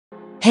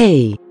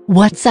Hey,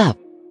 what's up?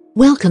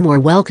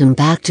 Welcome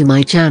back to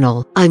my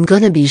channel. I'm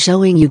gonna be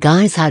showing you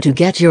guys how to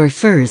get your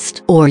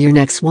first or your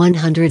next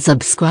 100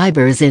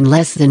 subscribers in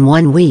less than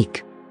 1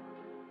 week.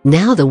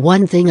 Now the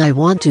one thing I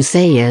want to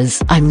say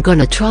is I'm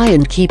gonna try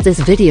and keep this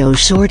video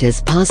short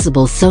as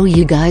possible so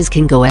you guys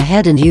can go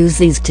ahead and use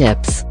these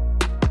tips.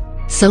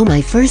 So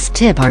my first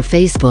tip are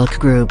Facebook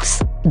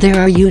groups.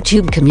 There are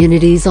YouTube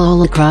communities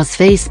all across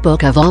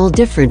Facebook of all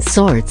different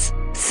sorts.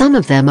 Some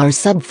of them are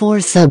sub-4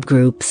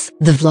 subgroups,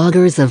 the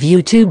Vloggers of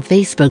YouTube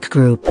Facebook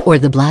group, or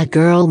the Black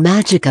Girl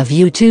Magic of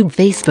YouTube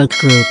Facebook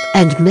group,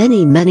 and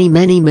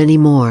many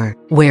more,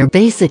 where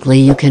basically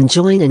you can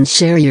join and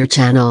share your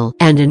channel,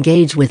 and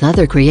engage with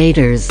other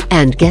creators,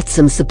 and get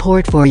some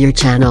support for your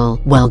channel,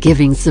 while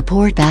giving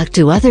support back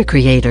to other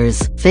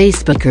creators.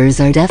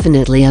 Facebookers are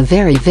definitely a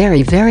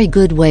very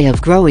good way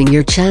of growing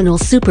your channel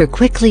super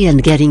quickly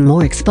and getting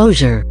more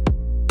exposure.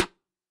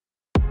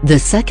 The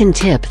second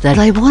tip that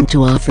I want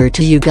to offer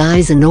to you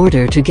guys in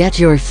order to get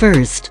your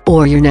first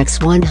or your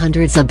next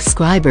 100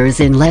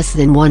 subscribers in less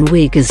than 1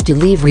 week is to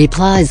leave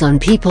replies on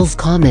people's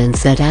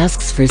comments that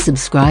asks for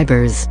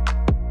subscribers.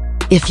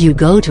 If you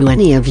go to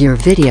any of your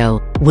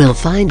video, we'll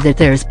find that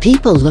there's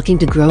people looking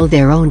to grow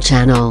their own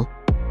channel.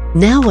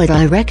 Now what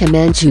I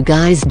recommend you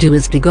guys do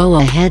is to go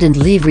ahead and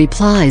leave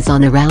replies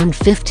on around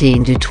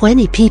 15 to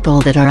 20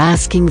 people that are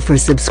asking for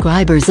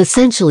subscribers.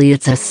 Essentially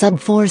it's a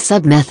sub-4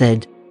 sub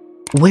method,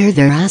 where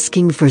they're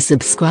asking for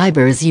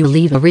subscribers. You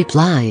leave a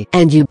reply,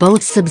 and you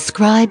both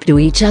subscribe to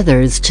each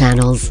other's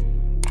channels.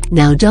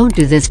 Now don't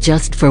do this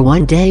just for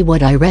one day.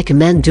 What I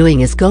recommend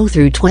doing is go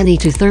through 20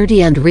 to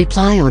 30 and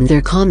reply on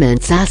their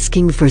comments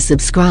asking for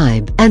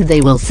subscribe, and they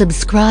will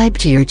subscribe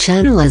to your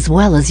channel as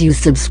well as you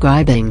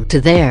subscribing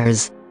to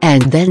theirs.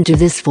 And then do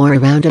this for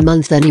around a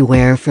month,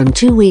 anywhere from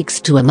 2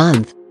 weeks to a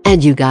month,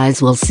 and you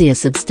guys will see a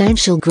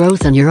substantial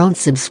growth in your own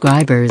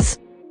subscribers.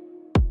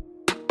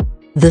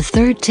 The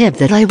third tip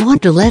that I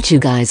want to let you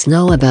guys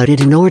know about it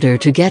in order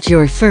to get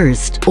your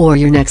first or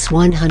your next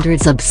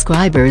 100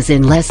 subscribers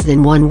in less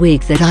than 1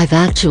 week, that I've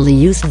actually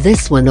used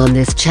this one on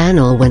this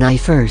channel when I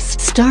first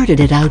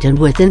started it out, and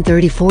within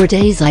 34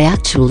 days I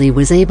actually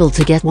was able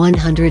to get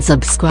 100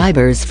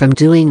 subscribers from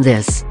doing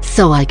this.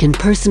 So I can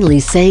personally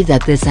say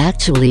that this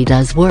actually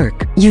does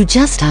work. You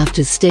just have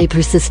to stay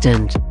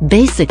persistent.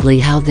 Basically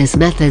how this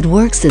method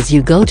works is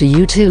you go to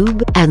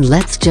YouTube, and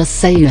let's just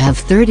say you have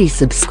 30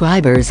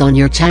 subscribers on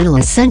your channel.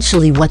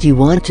 Essentially what you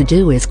want to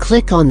do is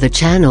click on the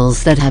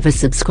channels that have a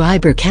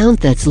subscriber count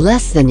that's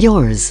less than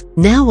yours.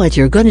 Now what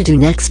you're gonna do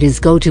next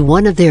is go to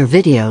one of their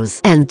videos,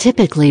 and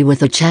typically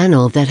with a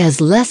channel that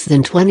has less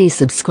than 20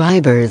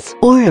 subscribers,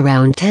 or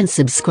around 10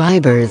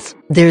 subscribers,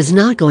 there's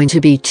not going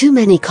to be too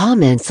many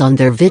comments on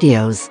their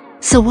videos.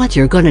 So what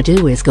you're gonna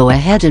do is go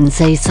ahead and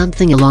say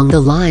something along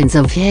the lines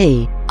of,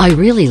 "Hey, I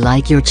really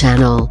like your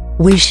channel.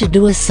 We should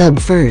do a sub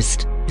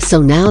first." So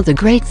now the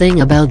great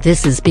thing about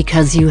this is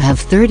because you have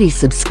 30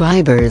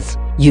 subscribers,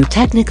 you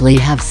technically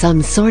have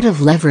some sort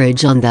of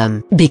leverage on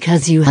them,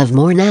 because you have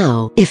more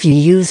now if you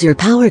use your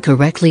power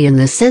correctly, in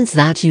the sense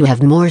that you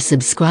have more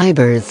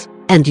subscribers.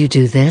 And you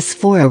do this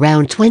for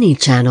around 20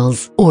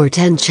 channels or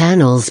 10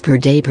 channels per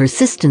day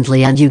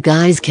persistently, and you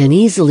guys can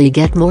easily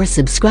get more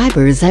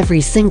subscribers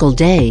every single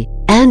day,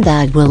 and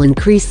that will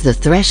increase the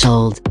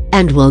threshold,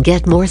 and will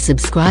get more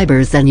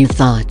subscribers than you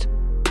thought.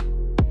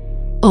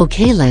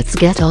 Okay, let's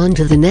get on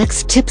to the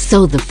next tip.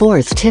 So the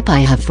fourth tip I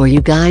have for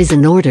you guys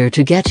in order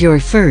to get your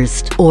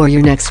first or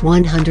your next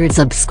 100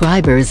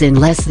 subscribers in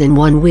less than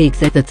 1 week,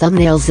 that the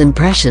thumbnails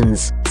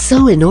impressions.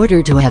 So in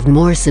order to have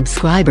more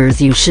subscribers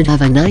you should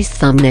have a nice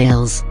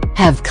thumbnails,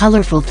 have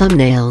colorful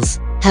thumbnails,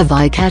 have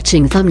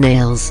eye-catching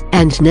thumbnails,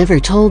 and never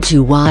told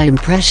you why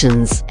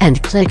impressions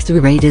and click-through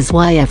rate is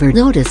why. Ever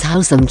notice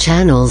how some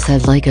channels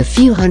have like a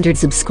few hundred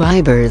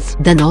subscribers,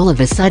 then all of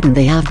a sudden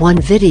they have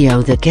one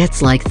video that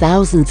gets like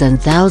thousands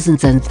and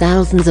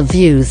thousands of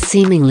views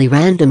seemingly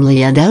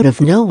randomly and out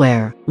of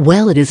nowhere?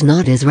 Well, it is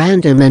not as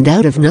random and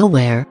out of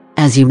nowhere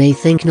as you may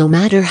think. No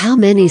matter how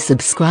many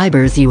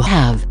subscribers you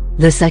have,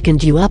 the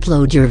second you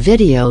upload your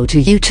video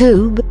to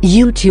YouTube,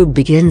 YouTube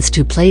begins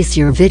to place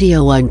your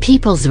video on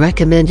people's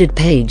recommended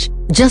page.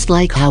 Just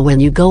like how when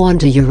you go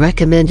onto your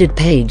recommended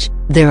page,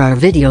 there are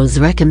videos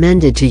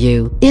recommended to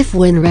you. If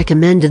when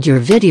recommended your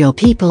video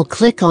people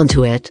click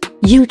onto it,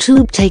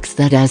 YouTube takes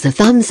that as a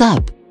thumbs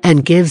up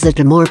and gives it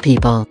to more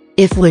people.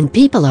 If when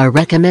people are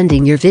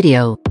recommending your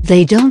video,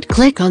 they don't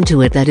click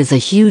onto it, that is a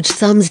huge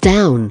thumbs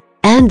down.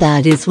 And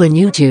that is when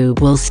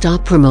YouTube will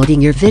stop promoting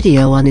your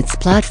video on its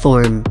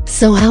platform.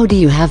 So how do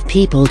you have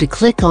people to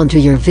click onto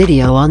your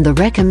video on the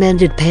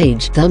recommended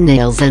page?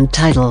 Thumbnails and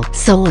title.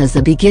 So as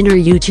a beginner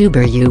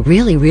YouTuber, you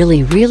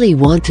really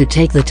want to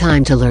take the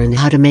time to learn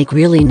how to make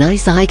really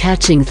nice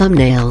eye-catching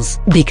thumbnails,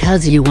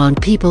 because you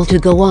want people to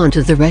go on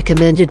to the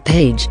recommended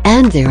page,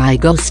 and there I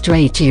go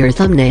straight to your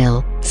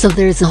thumbnail. So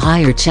there's a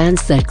higher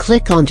chance that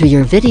click onto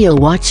your video,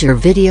 watch your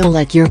video,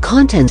 like your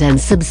content, and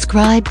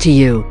subscribe to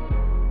you.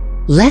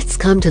 Let's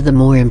come to the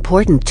more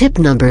important tip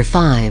number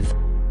 5.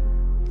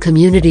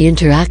 Community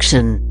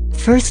interaction.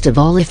 First of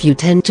all, if you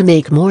tend to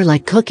make more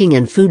like cooking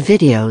and food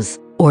videos,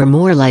 or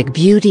more like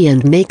beauty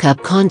and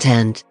makeup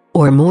content,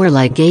 or more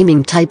like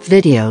gaming type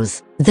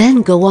videos,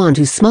 then go on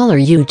to smaller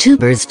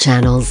YouTubers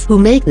channels who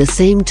make the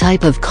same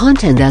type of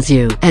content as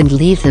you and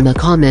leave them a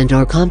comment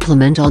or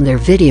compliment on their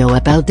video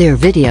about their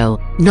video,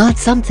 not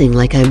something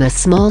like I'm a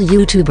small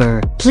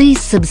YouTuber, please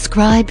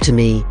subscribe to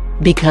me,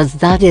 because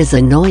that is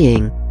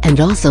annoying, and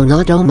also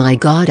not oh my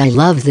god I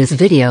love this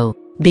video,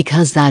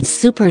 because that's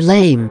super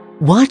lame.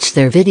 Watch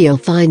their video,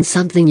 find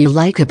something you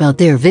like about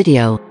their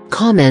video,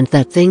 comment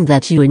that thing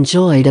that you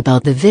enjoyed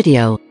about the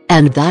video,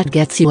 and that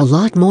gets you a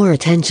lot more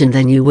attention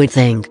than you would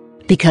think.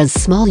 Because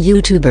small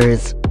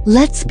YouTubers,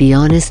 let's be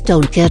honest,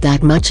 don't get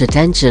that much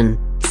attention.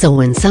 So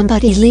when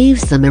somebody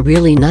leaves them a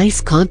really nice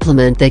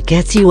compliment that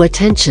gets you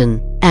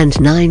attention, and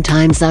 9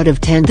 times out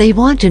of 10 they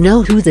want to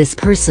know who this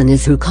person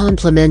is who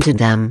complimented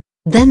them,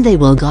 then they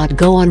will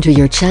go onto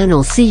your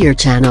channel, see your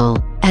channel,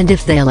 and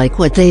if they like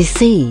what they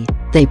see,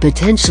 they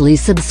potentially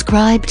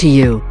subscribe to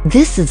you.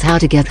 This is how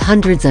to get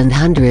hundreds and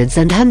hundreds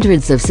and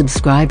hundreds of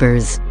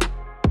subscribers.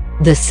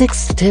 The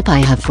 6th tip I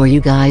have for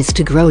you guys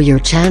to grow your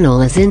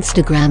channel is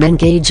Instagram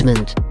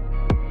engagement.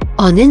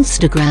 On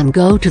Instagram,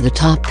 go to the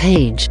top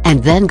page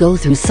and then go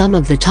through some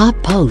of the top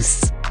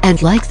posts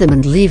and like them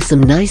and leave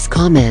some nice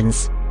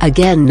comments.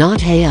 Again,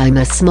 not hey I'm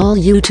a small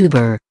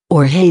YouTuber,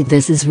 or hey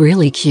this is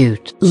really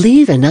cute.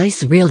 Leave a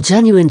nice real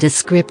genuine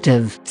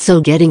descriptive,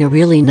 so getting a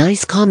really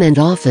nice comment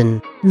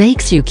often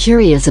makes you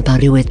curious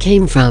about who it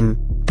came from,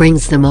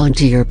 brings them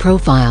onto your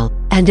profile,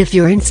 and if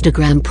your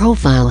Instagram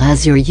profile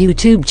has your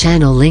YouTube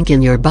channel link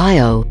in your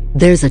bio,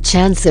 there's a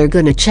chance they're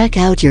gonna check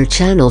out your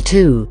channel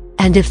too,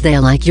 and if they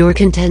like your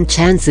content,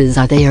 chances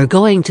are they are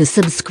going to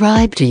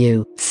subscribe to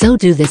you. So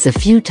do this a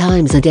few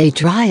times a day,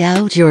 try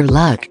out your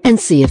luck, and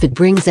see if it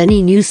brings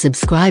any new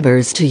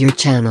subscribers to your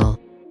channel.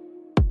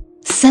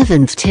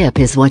 7th tip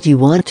is what you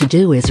want to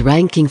do is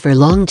ranking for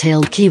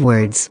long-tailed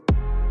keywords.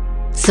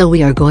 So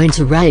we are going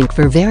to rank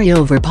for very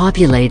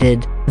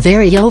overpopulated,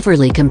 very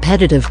overly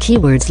competitive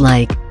keywords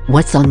like,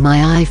 what's on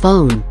my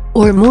iPhone,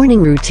 or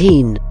morning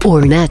routine,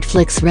 or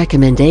Netflix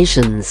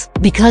recommendations,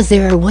 because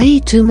there are way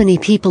too many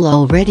people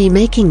already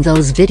making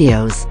those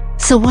videos.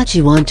 So what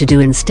you want to do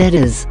instead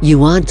is, you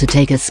want to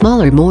take a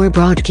smaller, more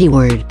broad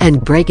keyword and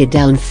break it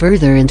down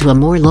further into a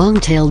more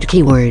long-tailed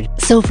keyword.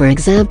 So for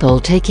example,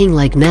 taking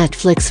like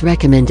Netflix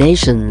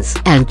recommendations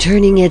and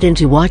turning it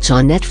into Watch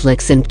on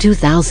Netflix in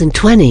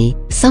 2020,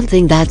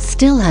 something that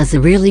still has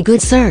a really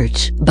good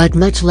search, but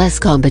much less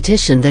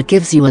competition, that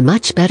gives you a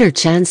much better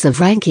chance of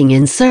ranking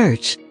in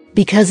search.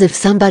 Because if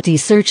somebody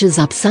searches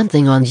up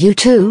something on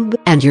YouTube,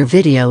 and your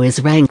video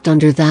is ranked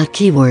under that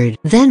keyword,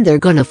 then they're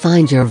gonna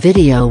find your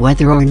video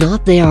whether or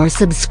not they are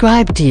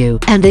subscribed to you.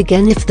 And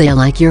again, if they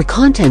like your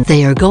content,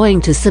 they are going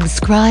to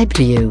subscribe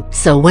to you.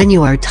 So when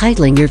you are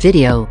titling your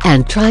video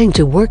and trying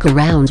to work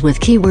around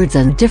with keywords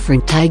and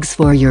different tags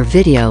for your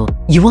video,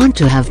 you want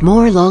to have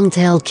more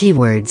long-tail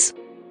keywords.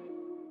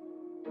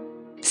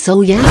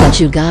 So yeah, that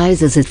you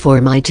guys is it for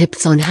my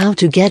tips on how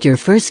to get your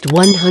first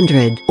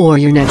 100 or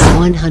your next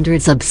 100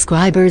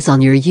 subscribers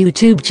on your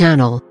YouTube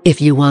channel.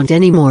 If you want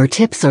any more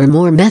tips or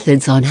more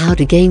methods on how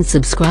to gain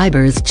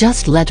subscribers,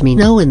 just let me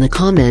know in the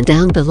comment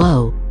down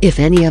below. If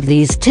any of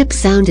these tips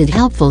sounded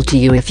helpful to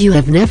you, if you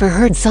have never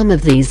heard some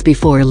of these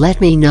before, let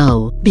me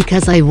know,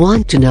 because I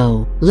want to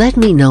know. Let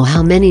me know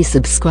how many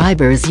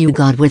subscribers you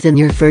got within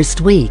your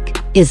first week.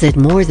 Is it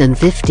more than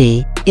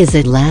 50? Is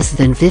it less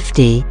than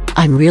 50?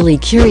 I'm really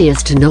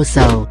curious to know,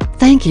 so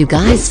thank you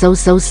guys so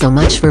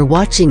much for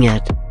watching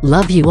it.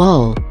 Love you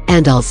all,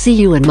 and I'll see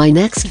you in my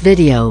next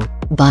video.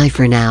 Bye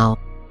for now.